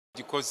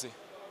ogikoze.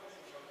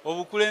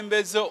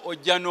 Obukulembeze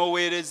ojja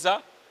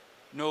n'oweereza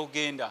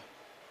n'ogenda,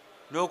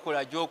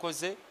 n'okola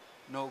gy'okoze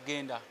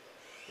n'ogenda.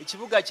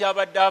 Ekibuga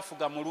kyabadde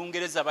afuga mu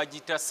Lungereza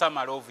bagiyita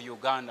Summer of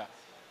Uganda.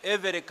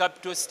 Every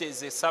capital city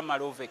is a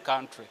summer of a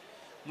country.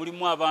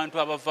 Mulimu abantu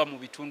abava mu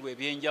bitundu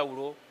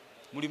ebyenjawulo,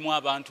 mulimu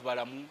abantu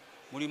balamu,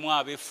 mulimu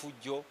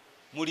ab'effujjo,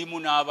 mulimu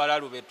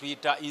n'abalalu be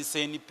tuyita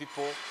insane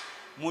people,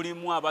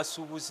 mulimu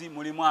abasuubuzi,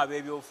 mulimu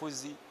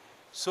ab'ebyobufuzi.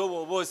 So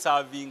bw'oba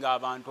osaavinga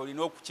abantu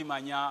olina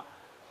okukimanya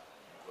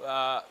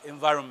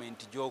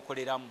environment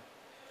gy'okoleramu.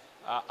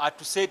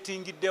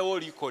 Atusetingiddewo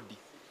likodi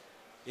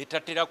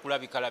etatera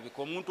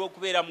kulabikalabika. Omuntu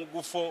okubeera mu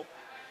gufo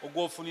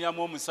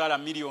ogwofuniramu omusaala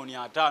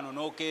 $5,000,000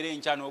 n'okeera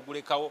enkya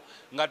n'ogulekawo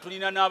nga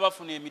tulina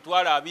n'abafuna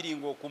 $20,000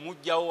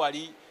 ng'okumugjawo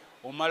wali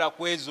omala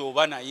kweza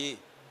oba naye.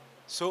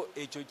 So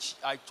ekyo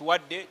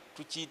atuwadde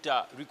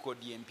tukiyita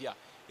likodi empya.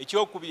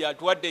 Ekyokubiri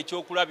atuwadde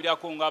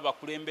ekyokulabirako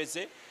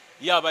ng'abakulembeze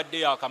ye abadde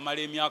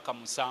yakamala emyaka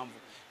 7.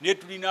 Ne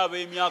tulina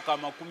ab'emyaka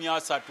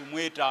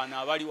 35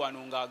 abali wano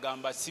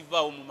ng'agamba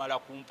sivaawo mumala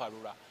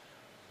kumpalula,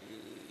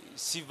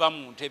 siva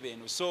mu ntebe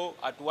eno. So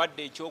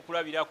atuwadde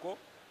ekyokulabirako,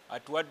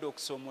 atuwadde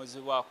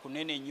okusoomozebwa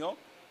kunene nnyo,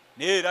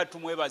 naye era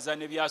tumwebaza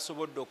ne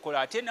byasobodde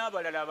okukola. Ate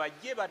n'abalala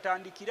bajje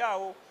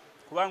batandikiraawo,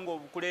 kubanga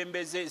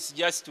obukulembeze is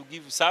just to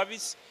give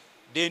service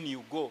then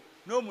you go.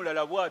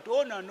 N'omulala bw'ato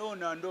ona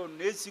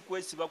naye si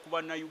kwesiba ku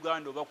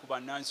bannayuganda oba ku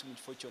bannansi mu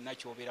kifo kyonna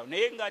ky'obeerawo.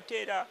 Naye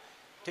ng'ate era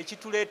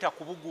tekituleeta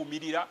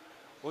kubuguumirira.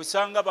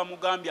 Osanga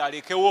bamugambye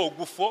alekewo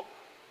ogufo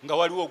nga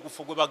waliwo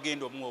ogufo gwe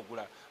bagenda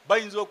omuwogula.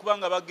 Bayinza okuba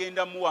nga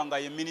bagenda muwa nga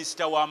ye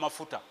minisita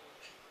w'amafuta,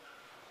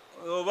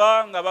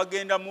 oba nga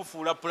bagenda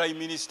mufuula prime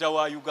minister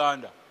wa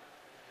Uganda.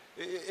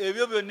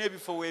 Ebyo byonna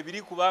ebifo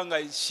weebiri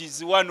kubanga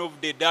she's one of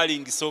the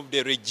darlings of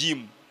the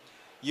regime.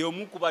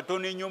 Y'omu ku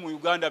batono ennyo mu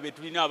Uganda be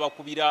tulina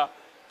abakubira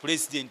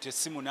president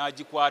essimu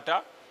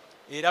n'agikwata,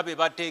 era be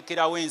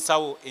bateekerawo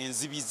ensawo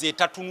enzibize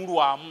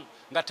etatunulwamu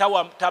nga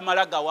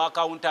tamala gawa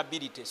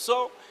accountability.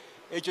 So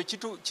ekyo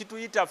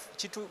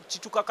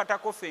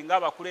kitukakatako ffe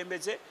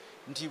ng'abakulembeze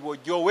nti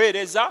bw'ojja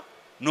oweereza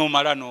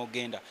n'omala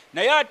n'ogenda.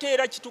 Naye ate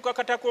era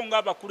kitukakatako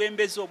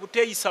ng'abakulembeze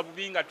obuteeyisa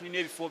bubi nga tulina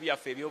ebifo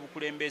byaffe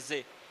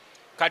eby'obukulembeze.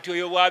 Kati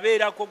oyo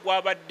bw'abeerako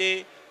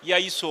gw'abadde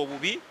yayisa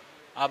obubi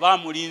aba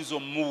amulinze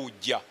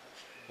omuwujja,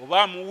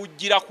 oba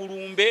amuwujjira ku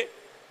lumbe,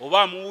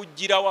 oba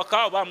amuwujjira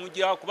waka, oba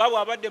amuwujjira kuba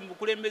bw'abadde mu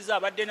bukulembeze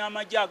abadde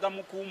n'amagye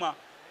agamukuuma.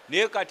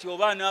 Naye kati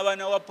oba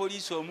n'abaana wa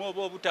poliisi omu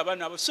oba obutaba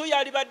nabo, so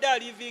yali badde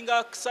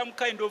alivinga some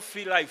kind of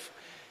free life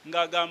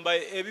ng'agamba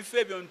ebifo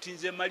ebyo nti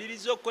nze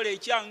maliriza okukola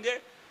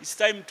ekyange, it's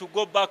time to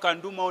go back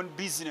and do my own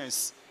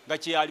business. Nga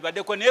kye yali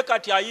baddeko. Naye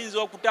kati ayinza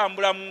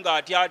okutambulamu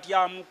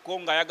ng'atyatyamuko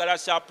ng'ayagala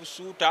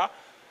saapusuuta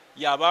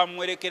yaba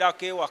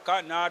amwerekerako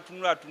ewaka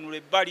n'atunulatunula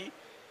ebbali,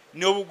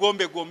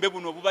 n'obugombegombe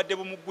buno obubadde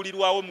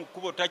bumuggulirwawo mu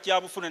kkubo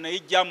takyabufuna, naye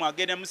ejjaamu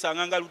agenda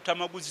musanga nga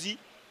lutamaguzi.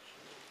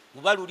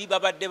 Buba luli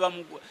babadde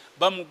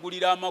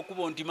bamugulira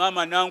amakubo nti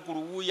maama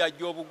nankulu wuuyo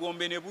ajja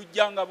obugombe ne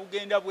bujja nga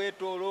bugenda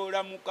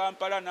bwetooloola mu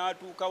Kampala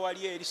n'atuuka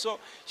wali eri. So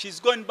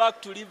she's going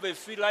back to live a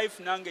free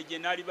life. Nange gye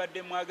naali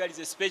badde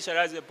mwagaliza, especially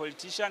as a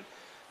politician,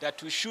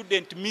 that we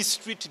shouldn't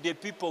mistreat the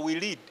people we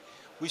lead.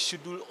 We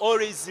should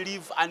always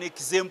live an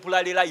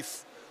exemplary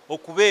life,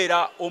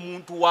 okubeera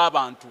omuntu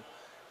w'abantu.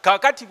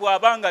 Kakati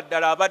bw'abanga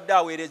ddala abadde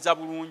aweereza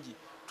bulungi,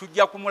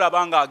 tujja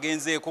kumulaba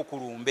ng'agenzeeko ku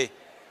lumbe.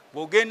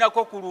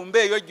 Bw'ogendako ku lumbe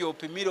eyo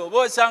gy'opimira, oba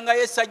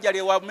osangayo essajja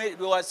lye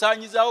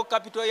wasaanyizaawo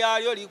kapito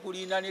yaalyo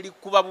likulinda ne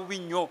likuba bubi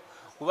nnyo,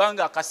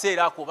 kubanga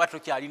akaseera ako oba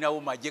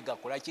tokyalinawo magye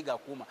gakola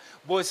kigakuuma.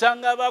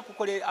 Bw'osanga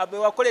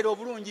abewakolera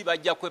obulungi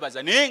bajja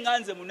kwebaza. Naye nga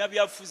nze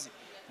munnabyafuzi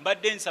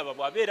mbadde nsaba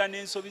bw'abeera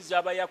n'ensobi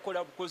z'aba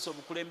yakola bukozi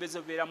obukulembeze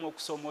bubeeramu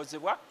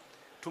okusomoozebwa,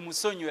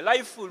 tumusonyiwe.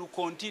 Life will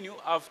continue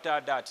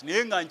after that.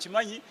 Naye nga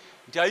nkimanyi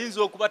nti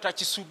ayinza okuba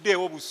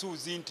takisuddeewo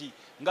busuuzi nti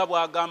nga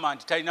bw'agamba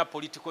nti talina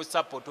political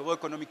support oba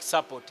economic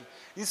support.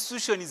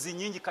 Institutions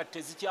nnyingi kati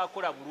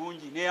tezikyakola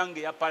bulungi, neyange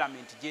eya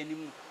parliament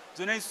gyenimu.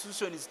 Zonna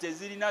institutions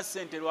tezirina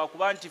ssente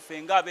lwakuba nti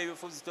ffe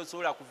ng'ab'ebyobufuzi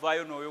tosobola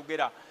kuvaayo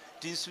n'oyogera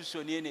nti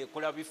institution eno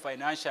ekola bubi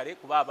financially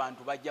kuba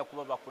abantu bajja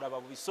kuba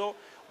bakulaba bubi. So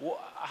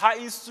her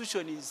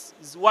institution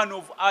is one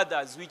of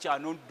others which are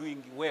not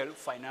doing well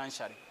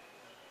financially.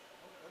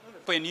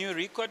 A new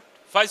record.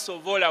 First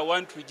of all, I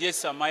want to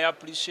register my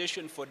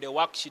appreciation for the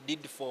work she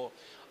did for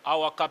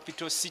our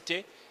capital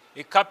city.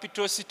 A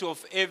capital city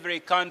of every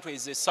country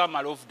is a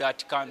summary of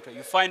that country.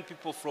 You find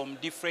people from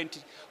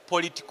different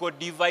political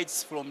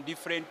divides, from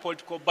different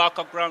political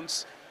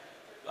backgrounds,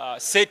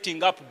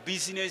 setting up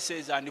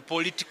businesses and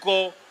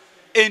political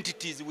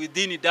entities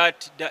within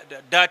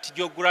that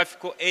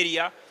geographical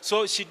area.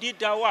 So she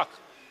did her work,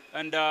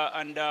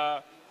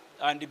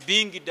 and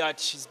being that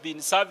she's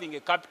been serving a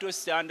capital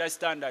city, I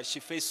understand that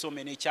she faced so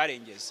many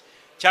challenges.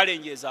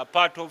 Challenges are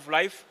part of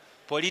life,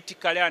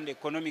 politically and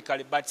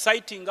economically, but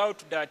citing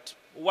out that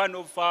one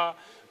of her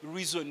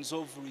reasons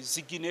of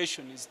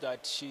resignation is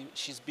that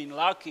she's been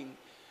lacking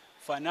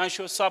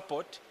financial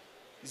support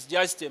is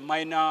just a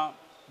minor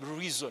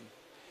reason,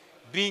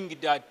 being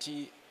that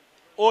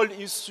all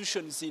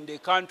institutions in the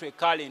country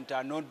current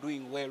are not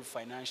doing well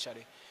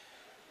financially,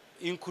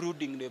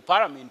 including the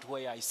parliament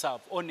where I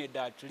serve, only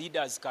that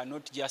leaders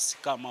cannot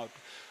just come out.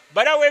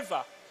 But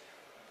however,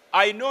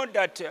 I know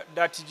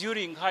that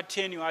during her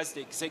tenure as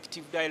the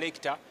executive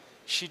director,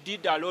 she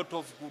did a lot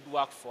of good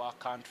work for our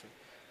country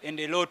and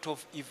a lot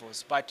of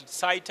evils. But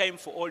it's high time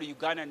for all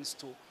Ugandans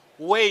to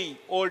weigh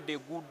all the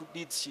good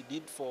deeds she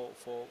did for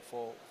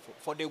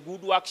the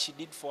good work she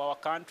did for our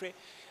country,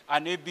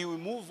 and maybe we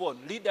move on.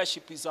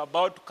 Leadership is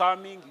about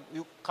coming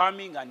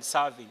and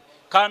serving,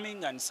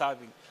 coming and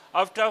serving.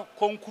 After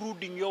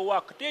concluding your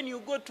work, then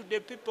you go to the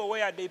people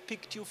where they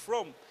picked you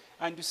from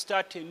and you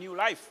start a new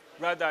life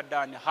rather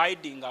than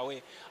hiding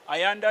away.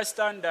 I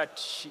understand that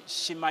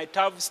she might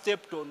have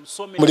stepped on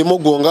so many... Mulimo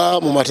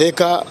gonga mu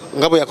mateeka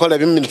ngabo yakola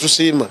bimini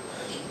tusiima.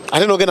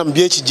 Ate nogenda mu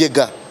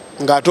byekijega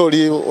ng'ate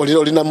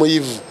olina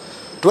muyivu.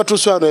 Tuba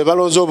tuswano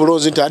ebalonzo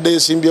obulonzi nti adde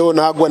esimbyewo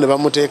n'agwa ne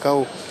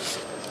bamuteekawo.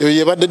 Eyo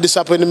yebadde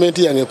disappointment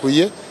yange ku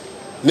ye.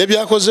 Ne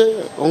byakoze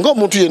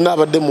ng'omuntu yenna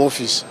abadde mu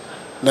office.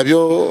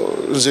 Nabyo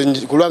nze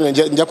kulwange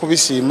nja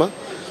kubisiima.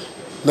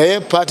 Naye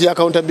party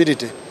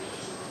accountability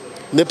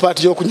ne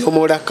party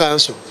y'okunyomoola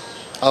council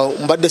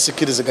mbadde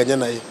sikkiriziganya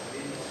naye.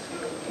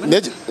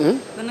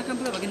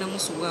 Banakampala bagenda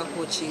musubwa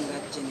coachinga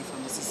Jennifer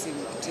Musisi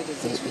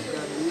kutereza ekibuga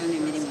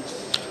n'emirimu.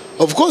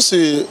 Of course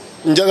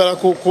njagala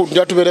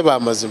njatubere ba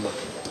mazima.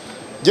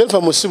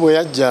 Jennifer Musisi bwe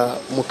yajja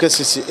mu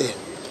KCCA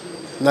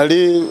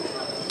nali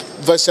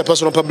vice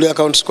chairperson of public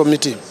accounts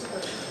committee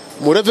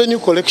mu revenue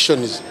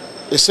collections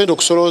esente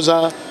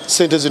okusolooza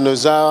sente zino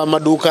za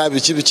amaduuka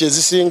biki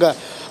ezisinga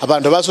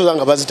abantu basoza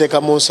nga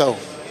baziteeka mu nsawo.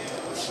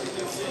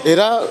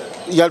 Era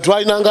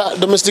yatwalinanga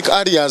domestic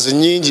areas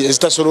nyingi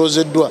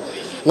ezitasolozeddwa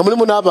nga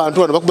mulimu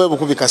n'abantu wano bakubaye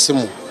bukubi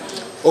kasimu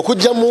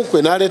okujjamu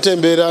kwe n'aleeta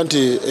embeera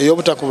nti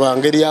ey'obutakuba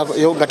ngeri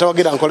nga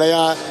tawagira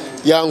nkola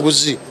ya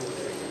nguzi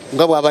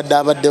nga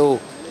bw'abaddewo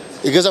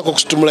egeza ku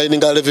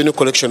kustimulayininga revenue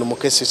collection mu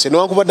KCCA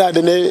newankubadde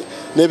ade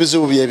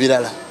n'ebizibu bye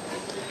ebirala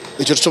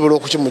ekyo tusobola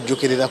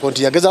okukimujjukirirako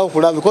nti yagezaako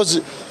kulaba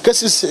because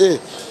KCCA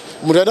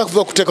omuntu alina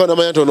kuva kuteekawo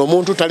n'amanya nti ono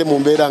omuntu tali mu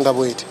mbeera nga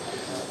bweti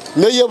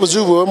naye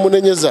obuzibu bwe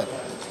bumunenyeza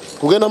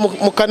kugenda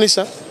mu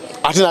kanisa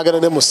ate n'agenda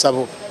ne mu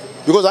ssabo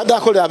because adde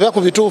akola abeera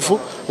ku bituufu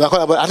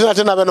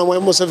ate n'abeera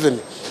n'omwoyo Museveni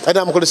ate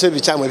n'amukolesa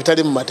ebikyamu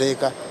ebitali mu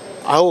mateeka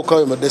awo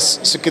kawe madde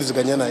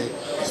sikkiriziganya naye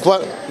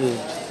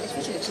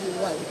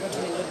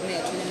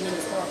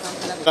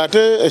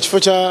ate ekifo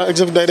kya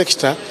executive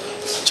director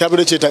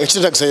kyabadde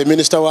ekiteetagisa ye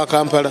minisita wa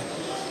Kampala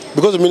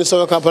because minisita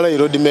wa Kampala ye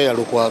road mayor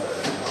Lukwago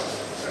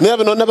naye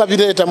bino nonna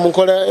babireeta mu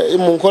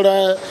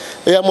nkola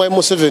eya mwoyo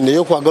Museveni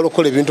ey'okwagala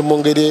okukola ebintu mu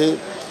ngeri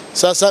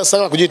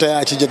sanga kugiyita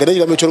yakijega naye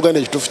ekigambo ky'Oluganda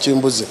ekituufu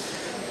kimbuze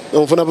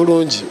onfuna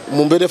bulungi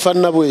mu mbeera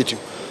efaanana bwetyo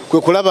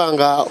kwe kulaba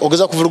nga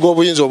ogeza kuvuruga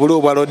obuyinza obuli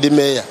obwa road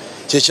mayor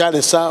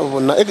kyekyalesa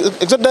bonna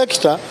executive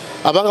director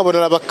abanga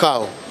bonna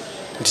bakkaawo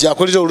nti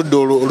yakolera oludda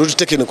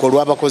olutekiniko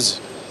olw'abakozi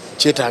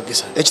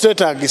kyetaagisa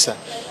ekiteetaagisa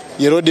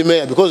ye road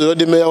mayor because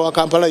road mayor wa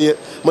Kampala ye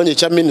manye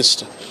kya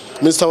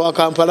minister wa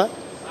Kampala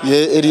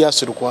ye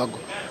Elias Lukwago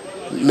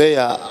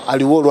mayor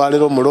aliwo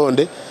olwaleero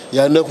mulonde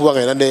yalina kuba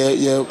nga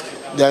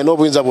yalina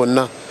obuyinza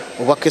bwonna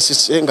obwa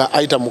KCCA nga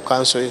ayita mu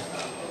kanso ye.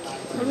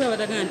 Olwo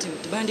abadaga nti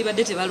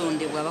bandibadde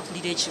tebalondebwa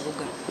abakulira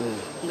ekibuga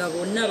nga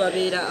bonna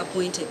babeera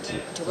appointed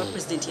nti oba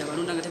president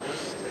yabalonda nga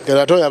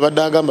Kerato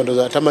yabadde agamba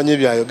ndoza atamanyi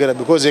byayogera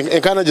because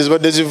enkana gye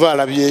zibadde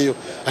zivaala byeyo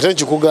ate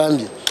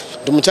nkikugambye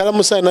nti mukyala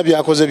Musaina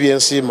byakoze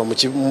byensiima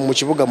mu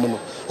kibuga muno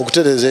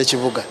okutereza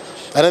ekibuga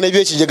ate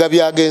n'ebyekijega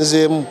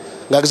byagenzeemu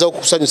ng'ageza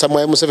okusanyusa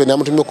mwoyo Museveni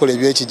amutumye okukola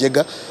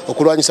ebyekijega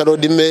okulwanyisa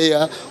road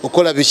mayor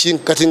okukola biki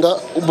kati nga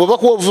bwe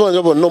bakuwa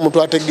obuvunaanyizibwa bonna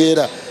omuntu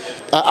ategeera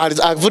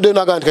avuddeyo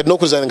n'agamba nti kati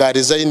n'okuzana nga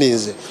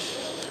resigninze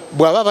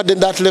bw'aba abadde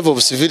that level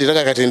of civility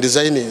era kati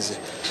resigninze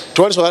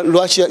twalisoma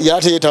lwaki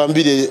yate yeetaba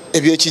mbiri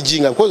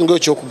ebyekijinga because ng'ekyo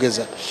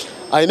kyokugeza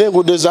alina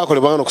enguudo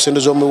ezaakolebwa nga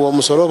okusendeza omuwi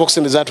w'omusolo oba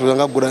okusendeza atuuza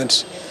nga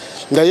grant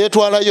nga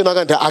yeetwalayo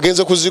n'agamba nti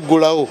agenze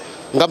kuziggulawo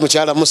nga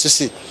mukyala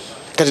Musisi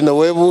kati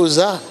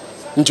neweebuuza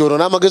nti ono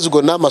n'amagezi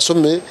gonna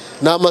amasome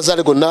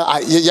n'amazaale gonna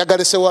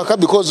yagalese waka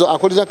because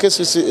akolera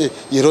KCCA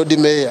ye road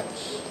mayor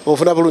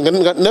ofuna bulungi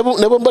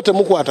ne bwe mba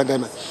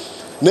temukwatagana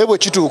naye bwe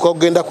kituuka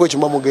okugenda ku ekyo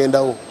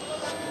mugendawo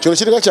kino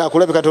kiringa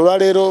kyakulabika kati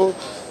olwaleero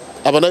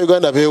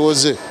Abannayuganda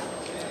beewoze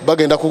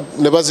bagenda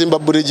ne bazimba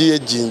buligi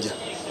y'ejjinja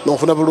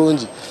n'ofuna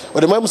bulungi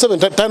wadde mwoyo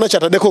Museveni talina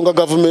kyataddeko nga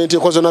gavumenti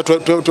ekoze na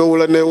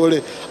twewola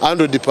neewole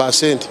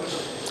 100%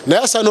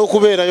 naye asaana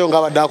okubeerayo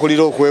ng'abadde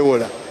akulira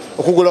okwewola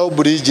okugulawo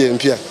buligi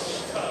empya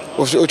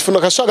okifuna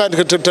kaswaga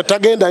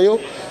tagendayo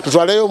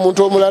tutwaleyo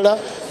omuntu omulala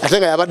ate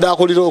nga yabadde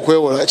akulira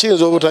okwewola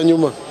kiyinza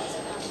obutanyuma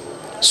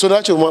so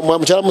nakyo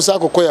mukyala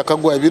Musaako ko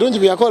yakagwa ebirungi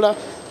byakola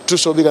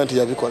tusobiga nti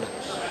yabikola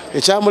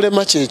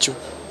ekyamulema kyekyo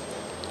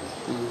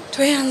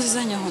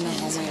tweyanziza nyaho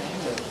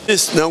namwe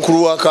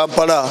nankulu wa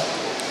Kampala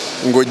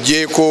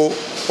ng'oggyeko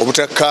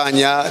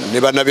obutakkaanya ne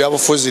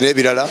bannabyabufuzi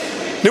n'ebirala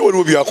ne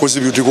waliwo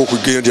byakoze by'oteeka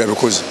okugenda nti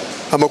abikoze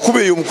amakubo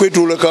eyo mu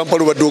kwetoloola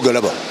Kampala obadde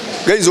ogalaba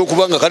gayinza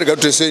okuba nga kale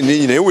gatuteese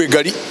ninyi naye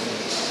weegali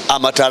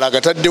amataala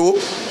agataddewo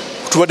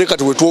tubadde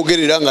kati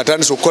wetwogerera nga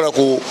atandise okukola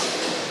ku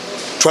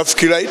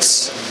traffic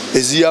lights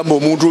eziyamba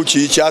omuntu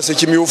kyase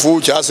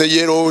kimyufu kyase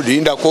yero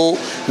lindako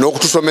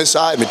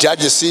n'okutusomesa emiti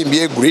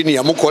agisimbye green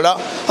yamukola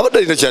abadde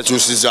alina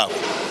kyakyusizaako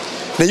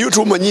naye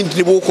tumanyi nti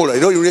nebwokola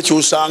era olina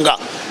kyosanga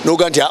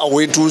noga nti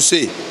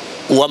awentuuse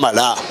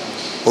wamala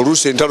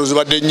oluusi entalo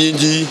zibadde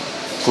nnyingi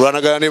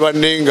kulwanagana ne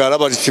banne nga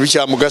alaba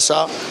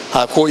tibikyamugasa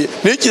akoye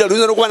naye kira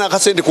luyinza nokuba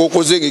n'akasente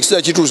kokoze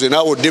ngaekiseera kituuse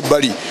naawe odde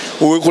ebbali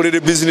owekolera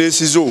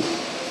bizinesi zo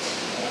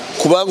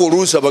kubanga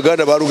oluusi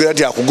abaganda balugera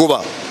nti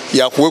akugoba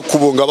yakuwa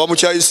ekkubo nga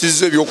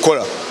bamukyayisizza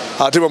ebyokukola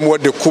ate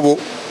bamuwadde ekkubo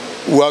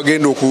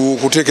wagenda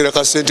okuteekera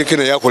kasente ke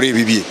naye akola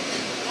ebibye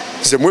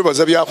ze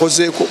mwebaza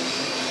byakozeeko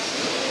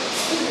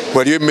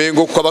wali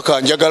emengo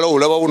okukabaka njagala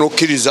olabawo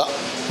n'okkiriza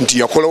nti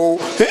yakolawo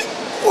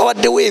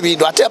wabaddewo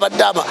ebintu ate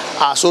abadde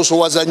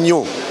asoosowaza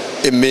nnyo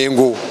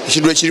emengo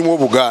ekintu ekirimu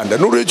obuganda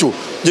nolwekyo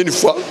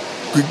jenifa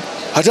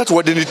ate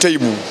atuwadde ne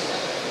tayimu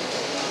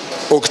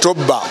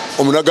Oktoba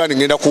omunagani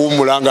ngenda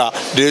kuwumula nga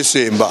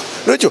Desemba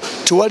nolwekyo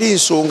tewali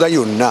nsonga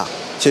yonna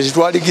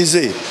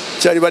kyekitwaligize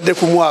kyali badde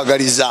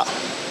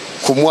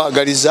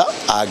kumwagaliza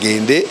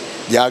agende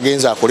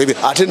yagenze akolebe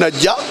ate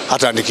najja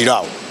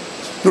atandikiraawo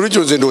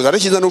nolwekyo nze ndowooza ate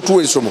kiyinza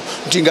n'otuwa ensomo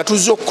nti nga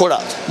tuzze okukola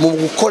mu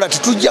kukola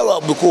tetujja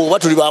oba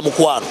tuli ba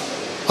mukwano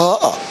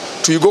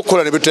tuyiga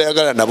okukola ne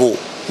betayagala nabo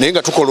naye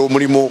nga tukola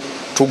omulimu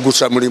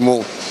tuggusa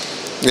mulimu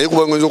naye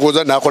kuba ngenza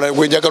okuwoza nakola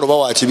gwenjagala oba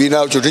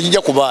wakibiina kyo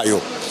tekijja kubaayo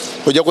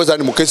ojja kuweza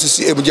ni mu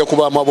KCCA mujja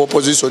kubaamu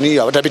ab'opposition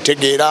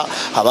abatabitegeera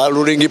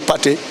abalulingi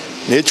pate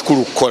naye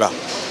kikulu kukola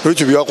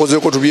nolwekyo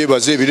byakozeeko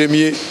tubyebaze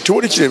ebiremye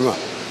tiwoli kirema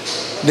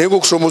naye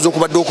ngaokusoomooza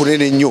okubadde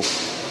okunene ennyo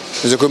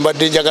nze kwe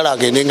mbadde njagala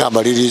agende nga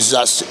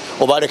amaliriza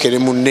oba alekere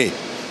munne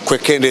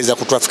kwekendeeza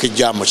ku traffic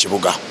jam mu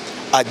kibuga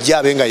ajja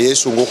abe nga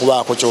yeesunga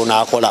okubaako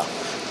kyonaakola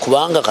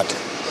kubanga kati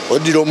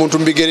oddira omuntu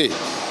mu bigere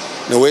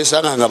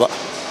neweesanga nga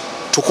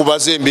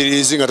tukubaze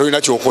embiriizi nga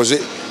tolina kyokoze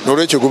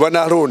nolwekyo gwe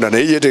banaalonda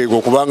naye yeetegeka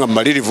okubanga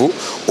mumalirivu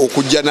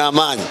okujja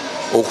n'amaanyi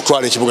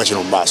okutwala ekibuga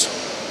kino mu maaso.